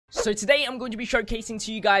So today I'm going to be showcasing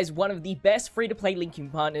to you guys one of the best free-to-play linking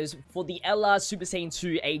partners for the LR Super Saiyan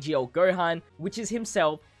 2 AGL Gohan, which is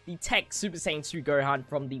himself, the Tech Super Saiyan 2 Gohan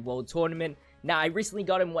from the World Tournament. Now, I recently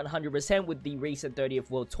got him 100% with the recent 30th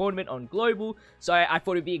World Tournament on Global, so I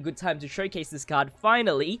thought it'd be a good time to showcase this card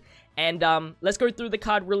finally. And let's go through the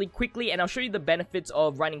card really quickly, and I'll show you the benefits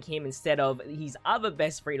of running him instead of his other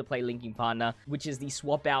best free-to-play linking partner, which is the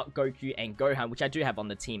Swap Out Goku and Gohan, which I do have on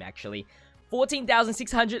the team actually.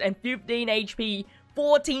 14,615 HP,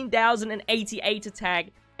 14,088 attack,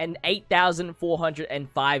 and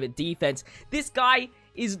 8,405 defense. This guy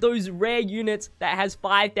is those rare units that has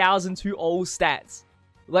 5,002 all stats.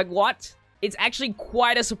 Like, what? It's actually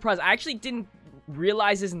quite a surprise. I actually didn't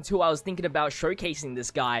realize this until I was thinking about showcasing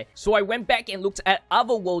this guy. So I went back and looked at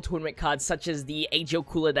other World Tournament cards, such as the AGL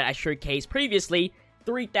Cooler that I showcased previously,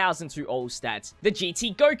 3,002 all stats. The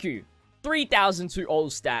GT Goku, 3,002 all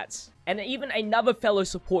stats. And even another fellow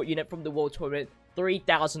support unit from the World Tournament,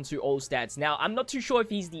 3,002 all stats. Now, I'm not too sure if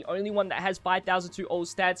he's the only one that has 5,002 all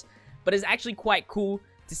stats, but it's actually quite cool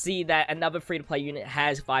to see that another free-to-play unit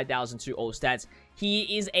has 5,002 all stats.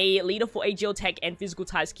 He is a leader for AGL Tech and Physical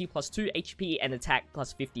types Ki +2, HP and attack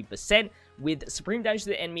plus 50%, with supreme damage to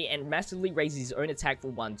the enemy and massively raises his own attack for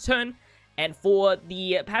 1 turn. And for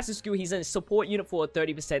the passive skill, he's a support unit for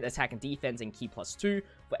 30% attack and defense and Ki +2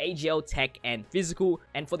 for AGL, Tech, and Physical.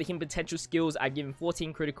 And for the hidden potential skills, I've given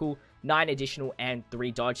 14 critical, 9 additional, and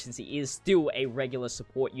 3 dodge, since he is still a regular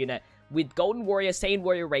support unit. With Golden Warrior, Saiyan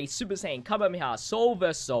Warrior Race, Super Saiyan, Kamehameha, Soul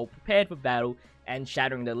vs Soul, Prepared for Battle, and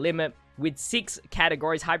Shattering the Limit. With 6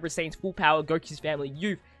 categories: Hybrid Saiyans, Full Power, Goku's Family,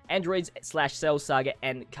 Youth, Androids / Cell Saga,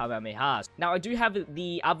 and Kamehameha. Now, I do have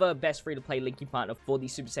the other best free-to-play linking partner for the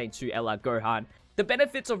Super Saiyan 2 LR Gohan. The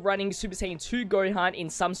benefits of running Super Saiyan 2 Gohan in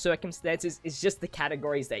some circumstances is just the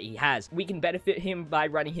categories that he has. We can benefit him by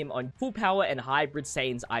running him on Full Power and Hybrid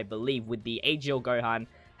Saiyans, I believe, with the AGL Gohan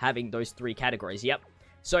having those 3 categories. Yep.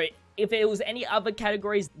 So, if it was any other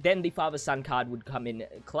categories, then the Father-Son card would come in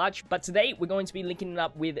clutch. But today, we're going to be linking it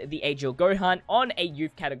up with the AGL Gohan on a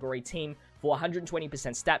youth category team for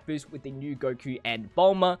 120% stat boost with the new Goku and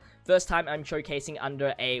Bulma. First time I'm showcasing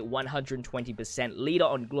under a 120% leader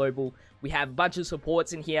on Global. We have a bunch of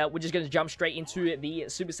supports in here. We're just going to jump straight into the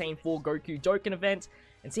Super Saiyan 4 Goku Dokkan event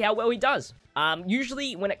and see how well he does.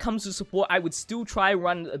 Usually, when it comes to support, I would still try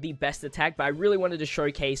run the best attack, but I really wanted to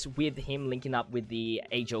showcase with him linking up with the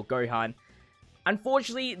AGL Gohan.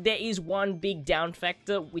 Unfortunately, there is one big down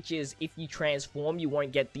factor, which is if you transform, you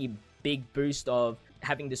won't get the big boost of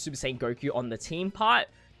having the Super Saiyan Goku on the team part.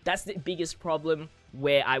 That's the biggest problem,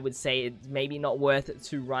 where I would say it's maybe not worth it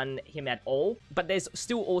to run him at all. But there's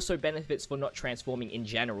still also benefits for not transforming in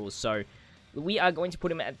general. So we are going to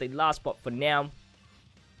put him at the last spot for now.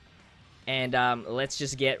 And let's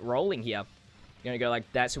just get rolling here. I'm going to go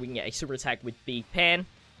like that so we can get a super attack with Big Pan.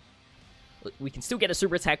 We can still get a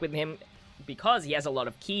super attack with him because he has a lot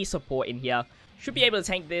of key support in here. Should be able to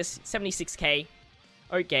tank this. 76k.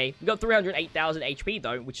 Okay, we got 308,000 HP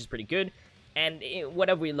though, which is pretty good. And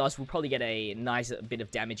whatever we lost, we'll probably get a nice bit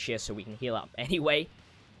of damage here so we can heal up anyway.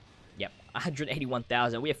 Yep,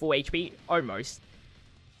 181,000. We have 4 HP, almost.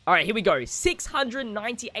 Alright, here we go.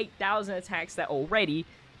 698,000 attacks that already,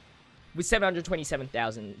 with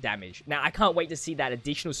 727,000 damage. Now, I can't wait to see that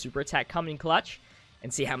additional super attack come in clutch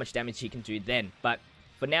and see how much damage he can do then. But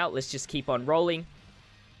for now, let's just keep on rolling.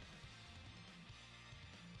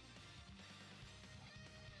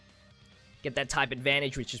 Get that type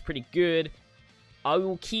advantage, which is pretty good. I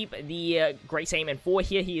will keep the Great Saiyaman 4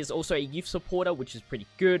 here. He is also a youth supporter, which is pretty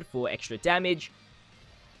good for extra damage.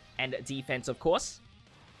 And defense, of course.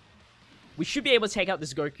 We should be able to take out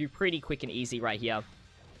this Goku pretty quick and easy right here.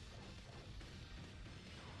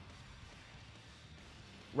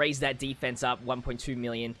 Raise that defense up 1.2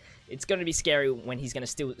 million. It's going to be scary when he's going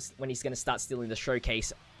to start stealing the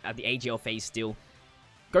showcase at the AGL phase still.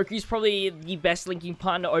 Goku's probably the best linking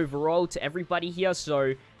partner overall to everybody here,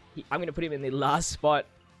 so I'm going to put him in the last spot.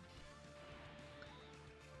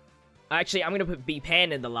 Actually, I'm going to put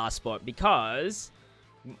B-Pan in the last spot because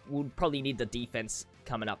we'll probably need the defense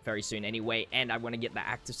coming up very soon anyway, and I want to get the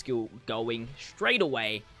active skill going straight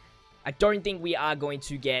away. I don't think we are going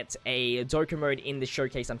to get a Dokkan mode in the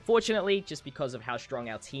showcase, unfortunately, just because of how strong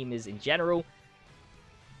our team is in general.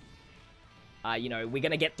 You know, we're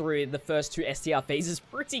going to get through the first 2 STR phases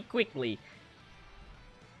pretty quickly.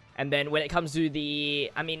 And then when it comes to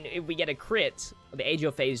the... I mean, if we get a crit, the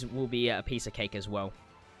AGL phase will be a piece of cake as well.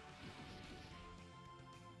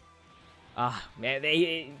 Man,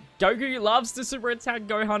 Goku loves to super attack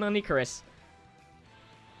Gohan on Icarus.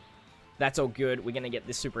 That's all good. We're going to get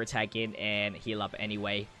this super attack in and heal up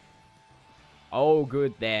anyway. Oh,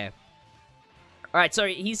 good there. Alright, so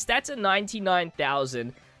his stats are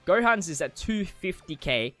 99,000. Gohan's is at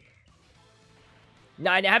 250k.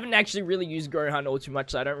 Now, I haven't actually really used Gohan all too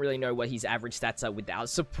much, so I don't really know what his average stats are without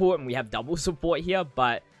support, and we have double support here,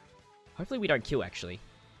 but hopefully we don't kill, actually.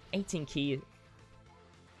 18 key.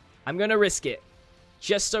 I'm gonna risk it,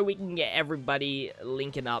 just so we can get everybody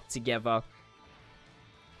linking up together.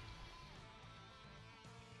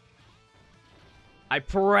 I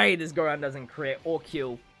pray this Gohan doesn't crit or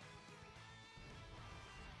kill.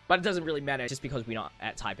 But it doesn't really matter, just because we're not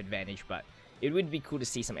at type advantage, but it would be cool to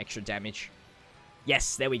see some extra damage.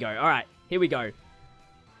 Yes, there we go. Alright, here we go.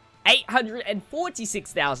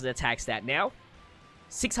 846,000 attack stat now.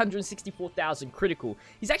 664,000 critical.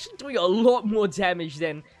 He's actually doing a lot more damage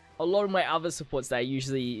than a lot of my other supports that I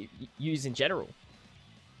usually use in general.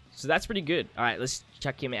 So that's pretty good. Alright, let's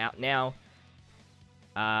check him out now.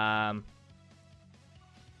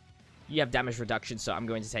 You have damage reduction, so I'm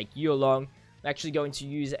going to take you along. I'm actually going to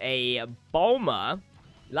use a Bulma.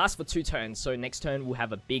 It lasts for 2 turns, so next turn we'll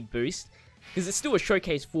have a big boost. Because it's still a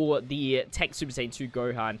showcase for the Tech Super Saiyan 2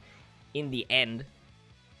 Gohan in the end.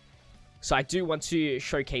 So I do want to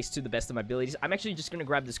showcase to the best of my abilities. I'm actually just going to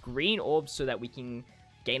grab this green orb so that we can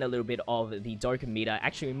gain a little bit of the Dokkan meter.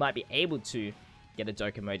 Actually, we might be able to get a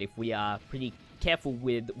Dokkan mode if we are pretty careful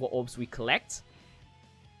with what orbs we collect.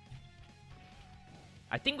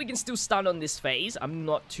 I think we can still stun on this phase. I'm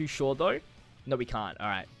not too sure though. No, we can't.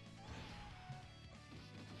 Alright.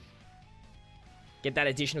 Get that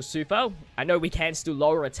additional super. I know we can still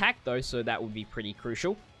lower attack though, so that would be pretty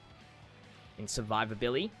crucial in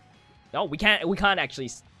survivability. No, we can't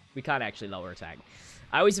actually lower attack.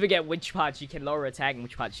 I always forget which parts you can lower attack and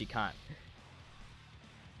which parts you can't.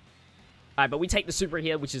 Alright, but we take the super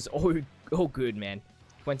here, which is all good, man.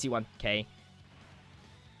 21k.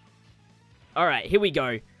 Alright, here we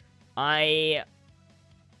go. I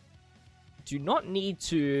do not need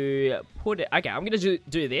to put it... Okay, I'm going to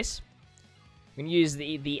do this. I'm going to use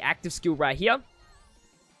the active skill right here.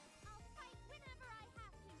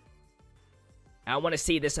 I want to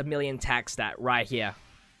see this 1,000,000 attack stat right here.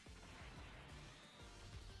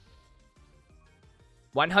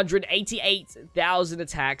 188,000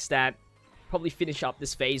 attack stat. Probably finish up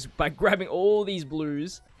this phase by grabbing all these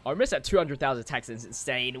blues. Almost at 200,000 attack stat is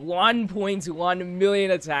insane. 1.1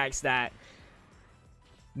 million attack stat.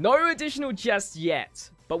 No additional just yet.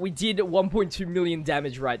 But we did 1.2 million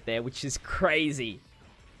damage right there, which is crazy.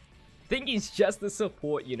 I think he's just a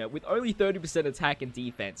support unit with only 30% attack and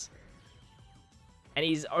defense. And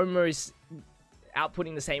he's almost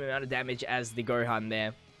outputting the same amount of damage as the Gohan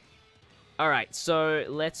there. Alright, so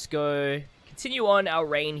let's go continue on our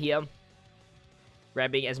reign here.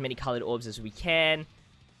 Grabbing as many colored orbs as we can.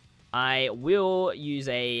 I will use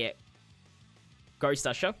a Ghost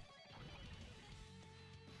Usher.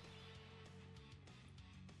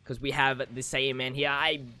 Because we have the Saiyaman here.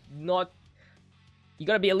 You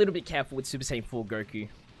gotta be a little bit careful with Super Saiyan 4 Goku.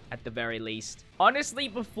 At the very least. Honestly,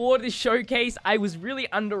 before this showcase, I was really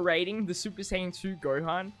underrating the Super Saiyan 2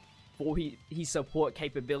 Gohan for his support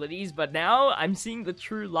capabilities. But now, I'm seeing the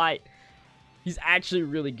true light. He's actually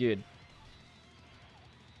really good.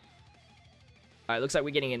 Alright, looks like we're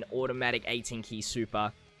getting an automatic 18 key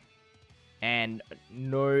super. And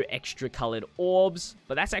no extra colored orbs.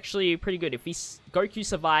 But that's actually pretty good. If Goku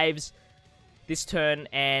survives this turn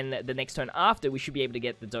and the next turn after, we should be able to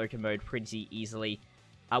get the Dokkan mode pretty easily.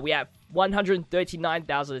 We have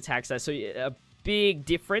 139,000 attacks, so a big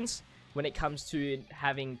difference when it comes to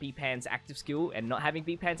having JPhanta's active skill and not having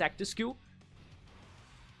JPhanta's active skill.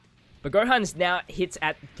 But Gohan's now hits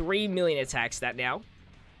at 3 million attack stat now.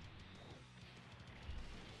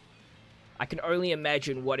 I can only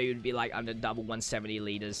imagine what it would be like under double 170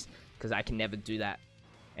 liters, because I can never do that.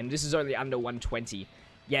 And this is only under 120.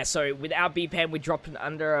 Yeah, so without JPhanta, we're dropping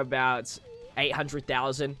under about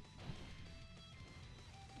 800,000.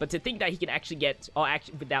 But to think that he can actually get... Oh,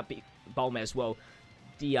 actually, without Bulma as well.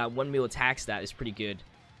 The 1 mil attack stat is pretty good.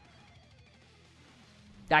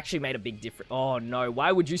 That actually made a big difference. Oh, no.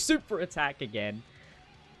 Why would you super attack again?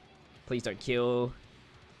 Please don't kill.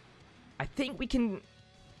 I think we can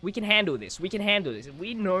handle this. We can handle this.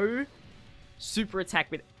 We know super attack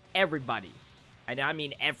with everybody. And I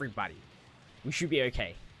mean everybody. We should be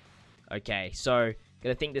okay. Okay, so...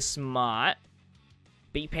 Gonna think this smart.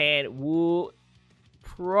 JPhanta will...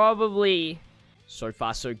 Probably. So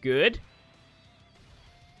far, so good.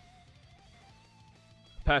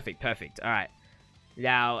 Perfect, perfect. Alright.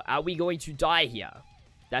 Now, are we going to die here?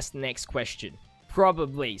 That's the next question.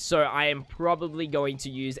 Probably. So, I am probably going to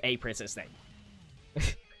use a Princess Name.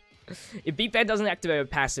 If JPhanta doesn't activate a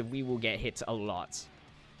passive, we will get hit a lot.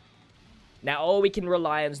 Now all we can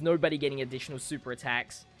rely on is nobody getting additional super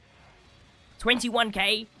attacks.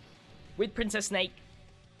 21k with Princess Snake.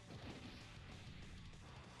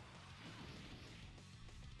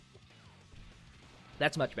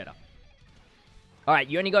 That's much better. Alright,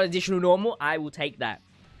 you only got additional normal. I will take that.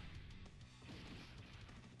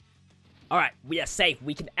 Alright, we are safe.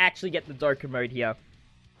 We can actually get the Dokkan mode here.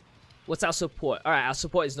 What's our support? Alright, our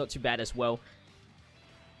support is not too bad as well.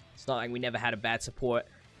 It's not like we never had a bad support.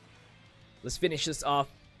 Let's finish this off.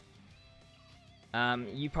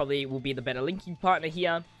 You probably will be the better linking partner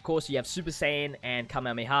here. Of course, you have Super Saiyan and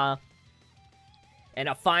Kamehameha. And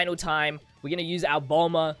our final time, we're going to use our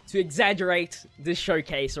Bulma to exaggerate this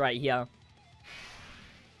showcase right here.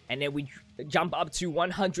 And then we jump up to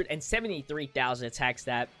 173,000 attack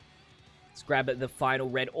stat. Let's grab the final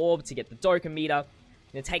red orb to get the Dokkan meter.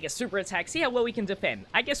 Then take a super attack. See how well we can defend.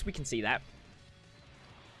 I guess we can see that.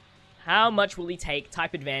 How much will he take?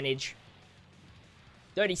 Type advantage.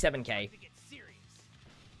 37k.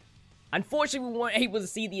 Unfortunately, we weren't able to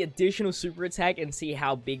see the additional super attack and see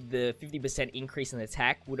how big the 50% increase in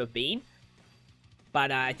attack would have been.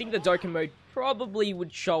 But I think the Dokkan mode probably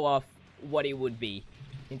would show off what it would be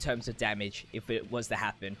in terms of damage if it was to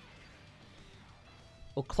happen.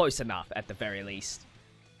 Or close enough, at the very least.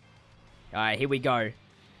 Alright, here we go.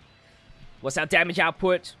 What's our damage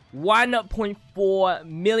output? 1.4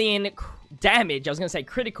 million damage. I was going to say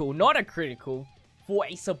critical, not a critical, for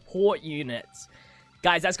a support unit.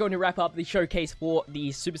 Guys, that's going to wrap up the showcase for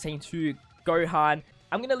the Super Saiyan 2 Gohan.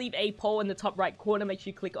 I'm going to leave a poll in the top right corner. Make sure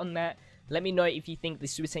you click on that. Let me know if you think the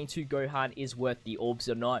Super Saiyan 2 Gohan is worth the orbs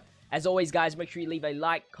or not. As always, guys, make sure you leave a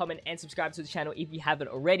like, comment, and subscribe to the channel if you haven't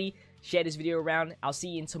already. Share this video around. I'll see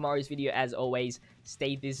you in tomorrow's video as always.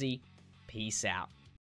 Stay busy. Peace out.